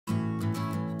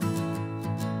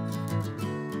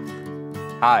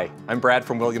Hi, I'm Brad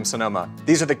from Williams-Sonoma.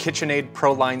 These are the KitchenAid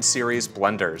Pro Line Series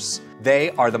blenders. They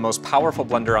are the most powerful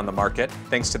blender on the market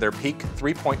thanks to their peak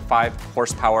 3.5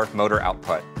 horsepower motor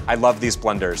output. I love these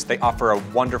blenders. They offer a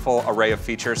wonderful array of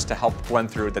features to help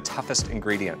blend through the toughest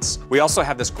ingredients. We also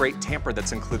have this great tamper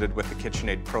that's included with the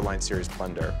KitchenAid Pro Line Series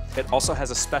blender. It also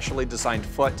has a specially designed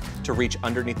foot to reach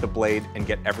underneath the blade and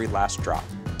get every last drop.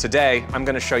 Today, I'm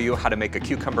going to show you how to make a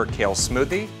cucumber kale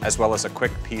smoothie as well as a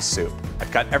quick pea soup.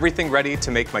 I've got everything ready to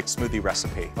make my smoothie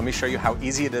recipe. Let me show you how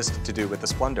easy it is to do with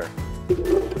this blender.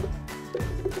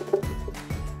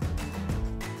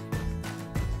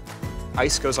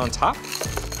 Ice goes on top.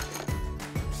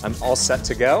 I'm all set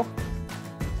to go.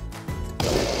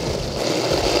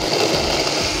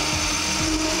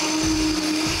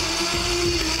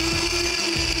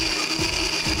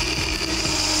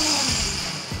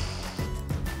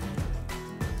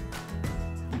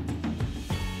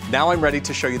 Now I'm ready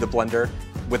to show you the blender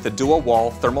with the dual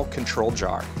wall thermal control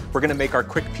jar. We're gonna make our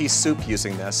quick pea soup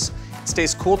using this. It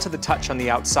stays cool to the touch on the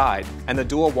outside, and the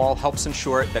dual wall helps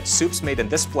ensure that soups made in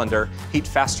this blender heat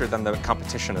faster than the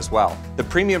competition as well. The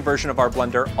premium version of our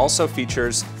blender also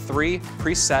features 3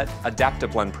 preset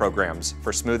AdaptaBlend programs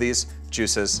for smoothies,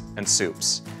 juices, and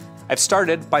soups. I've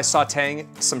started by sauteing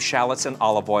some shallots in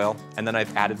olive oil, and then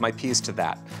I've added my peas to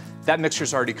that. That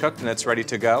mixture's already cooked and it's ready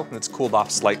to go, and it's cooled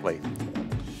off slightly.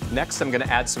 Next, I'm gonna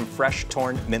add some fresh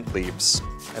torn mint leaves.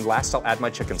 And last, I'll add my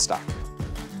chicken stock.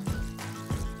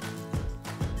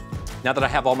 Now that I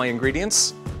have all my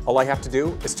ingredients, all I have to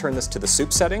do is turn this to the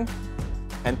soup setting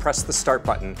and press the start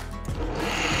button.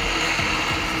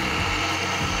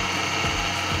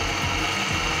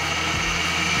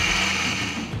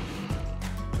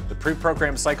 The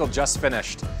pre-programmed cycle just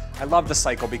finished. I love the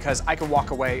cycle because I can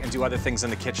walk away and do other things in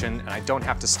the kitchen and I don't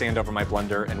have to stand over my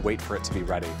blender and wait for it to be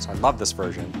ready. So I love this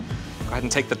version. Go ahead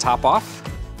and take the top off.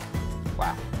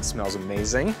 Wow, it smells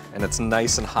amazing and it's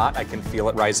nice and hot. I can feel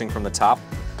it rising from the top.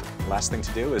 The last thing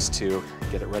to do is to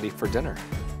get it ready for dinner.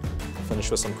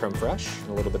 Finish with some creme fraiche and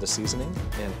a little bit of seasoning,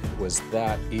 and it was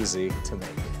that easy to make.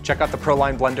 Check out the Pro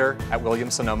Line blender at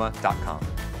williamssonoma.com.